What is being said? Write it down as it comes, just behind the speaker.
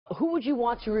who would you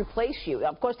want to replace you?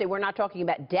 Of course, they were not talking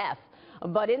about death.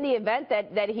 But in the event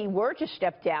that he were to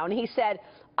step down, he said,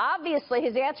 obviously,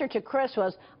 his answer to Chris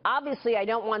was, obviously, I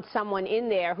don't want someone in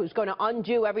there who's going to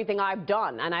undo everything I've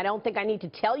done. And I don't think I need to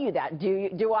tell you that,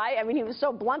 do I? I mean, he was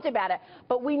so blunt about it.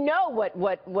 But we know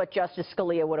what Justice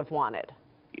Scalia would have wanted.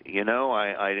 You know,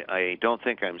 I don't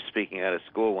think I'm speaking out of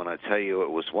school when I tell you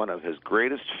it was one of his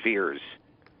greatest fears,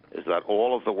 is that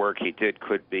all of the work he did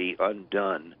could be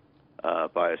undone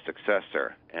by a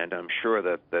successor. And I'm sure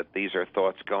that these are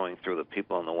thoughts going through the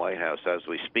people in the White House as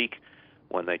we speak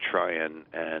when they try and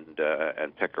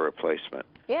pick a replacement.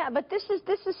 Yeah, but this is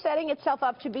setting itself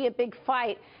up to be a big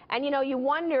fight. And, you know, you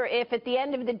wonder if at the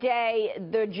end of the day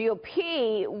the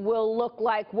GOP will look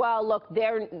like, well, look,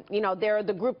 they're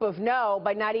the group of no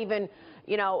by not even,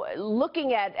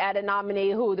 looking at a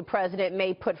nominee who the president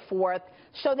may put forth.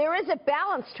 So there is a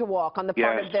balance to walk on the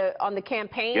part of the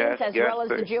campaigns as well as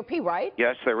the GOP, right?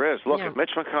 Yes, there is. Look, if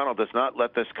Mitch McConnell does not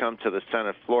let this come to the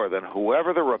Senate floor, then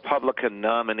whoever the Republican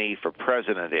nominee for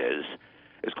president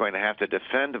is going to have to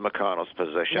defend McConnell's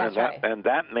position, and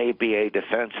that may be a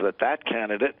defense that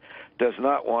candidate does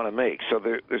not want to make. So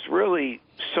there's really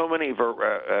so many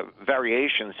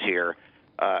variations here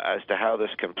as to how this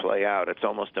can play out. It's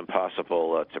almost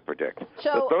impossible to predict.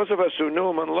 But those of us who knew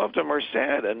him and loved him are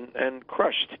sad and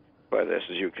crushed by this,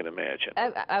 as you can imagine.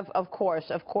 Of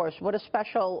course. What a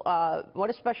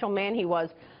special man he was.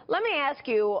 Let me ask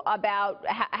you about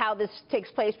how this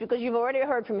takes place, because you've already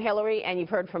heard from Hillary and you've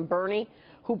heard from Bernie,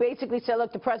 who basically said,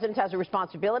 look, the president has a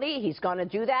responsibility. He's going to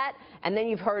do that. And then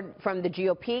you've heard from the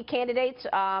GOP candidates.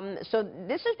 So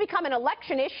this has become an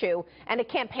election issue and a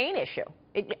campaign issue.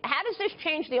 How does this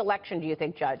change the election, do you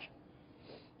think, Judge?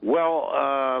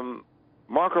 Well,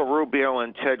 Marco Rubio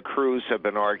and Ted Cruz have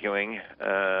been arguing,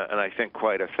 and I think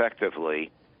quite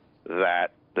effectively,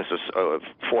 that this is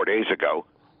 4 days ago,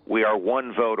 we are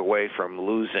one vote away from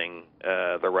losing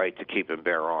the right to keep and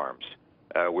bear arms.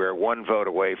 We're one vote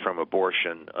away from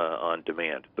abortion on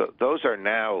demand. Those are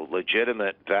now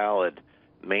legitimate, valid,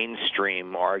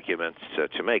 mainstream arguments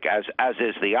to make, as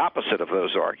is the opposite of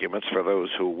those arguments for those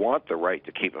who want the right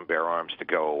to keep and bear arms to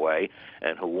go away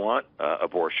and who want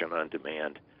abortion on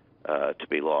demand to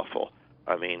be lawful.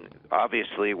 I mean,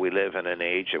 obviously, we live in an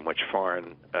age in which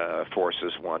foreign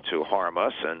forces want to harm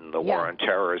us, and the war on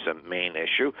terror is a main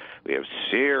issue. We have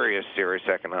serious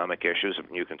economic issues, and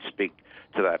you can speak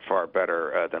to that far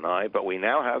better than I. But we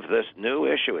now have this new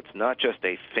issue. It's not just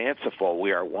a fanciful,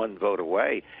 we are one vote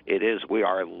away. It is, we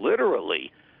are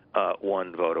literally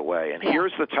one vote away. And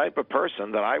here's the type of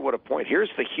person that I would appoint.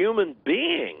 Here's the human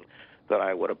being that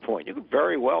I would appoint. You could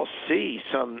very well see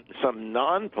some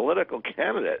non-political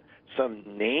candidate, some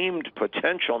named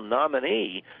potential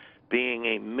nominee being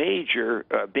a major,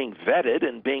 being vetted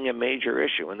and being a major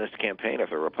issue in this campaign if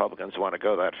the Republicans want to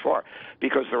go that far.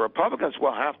 Because the Republicans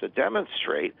will have to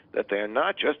demonstrate that they are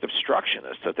not just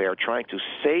obstructionists, that they are trying to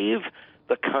save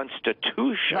the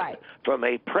Constitution from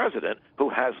a president who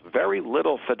has very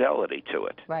little fidelity to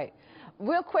it. Right.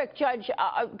 Real quick, Judge,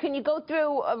 can you go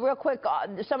through real quick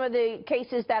some of the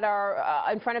cases that are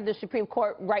in front of the Supreme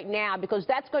Court right now? Because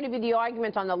that's going to be the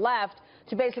argument on the left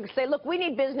to basically say, look, we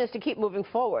need business to keep moving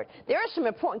forward. There are some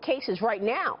important cases right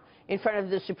now in front of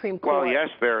the Supreme Court. Well, yes,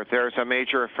 there's a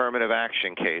major affirmative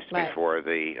action case before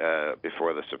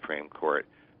the Supreme Court.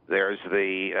 There's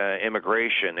the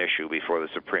immigration issue before the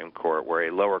Supreme Court, where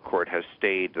a lower court has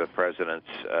stayed the president's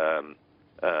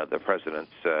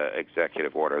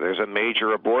executive order. There's a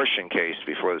major abortion case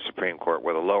before the Supreme Court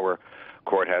where the lower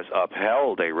court has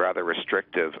upheld a rather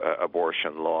restrictive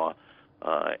abortion law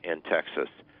in Texas.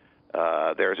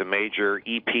 There's a major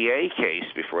EPA case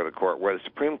before the court where the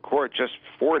Supreme Court just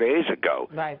 4 days ago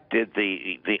did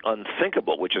the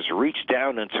unthinkable, which is reach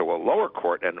down into a lower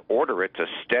court and order it to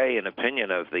stay an opinion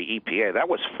of the EPA. That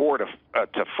was 4 to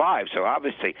 5, so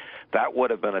obviously that would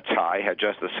have been a tie had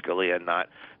Justice Scalia not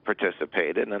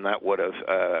participated, and that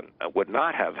would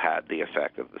not have had the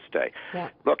effect of the stay.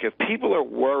 Look, if people are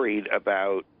worried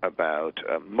about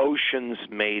motions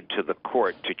made to the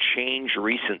court to change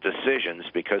recent decisions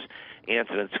because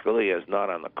Antonin Scalia is not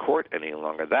on the court any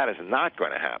longer, that is not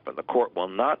going to happen. The court will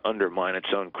not undermine its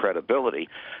own credibility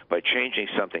by changing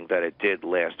something that it did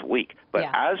last week. But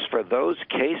as for those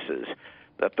cases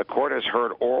that the court has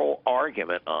heard oral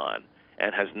argument on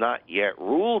and has not yet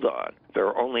ruled on, there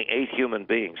are only 8 human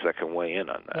beings that can weigh in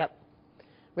on that.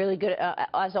 Really good.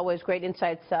 As always, great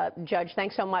insights, Judge.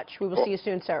 Thanks so much. We will see you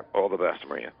soon, sir. All the best,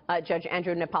 Maria. Judge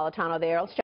Andrew Napolitano there.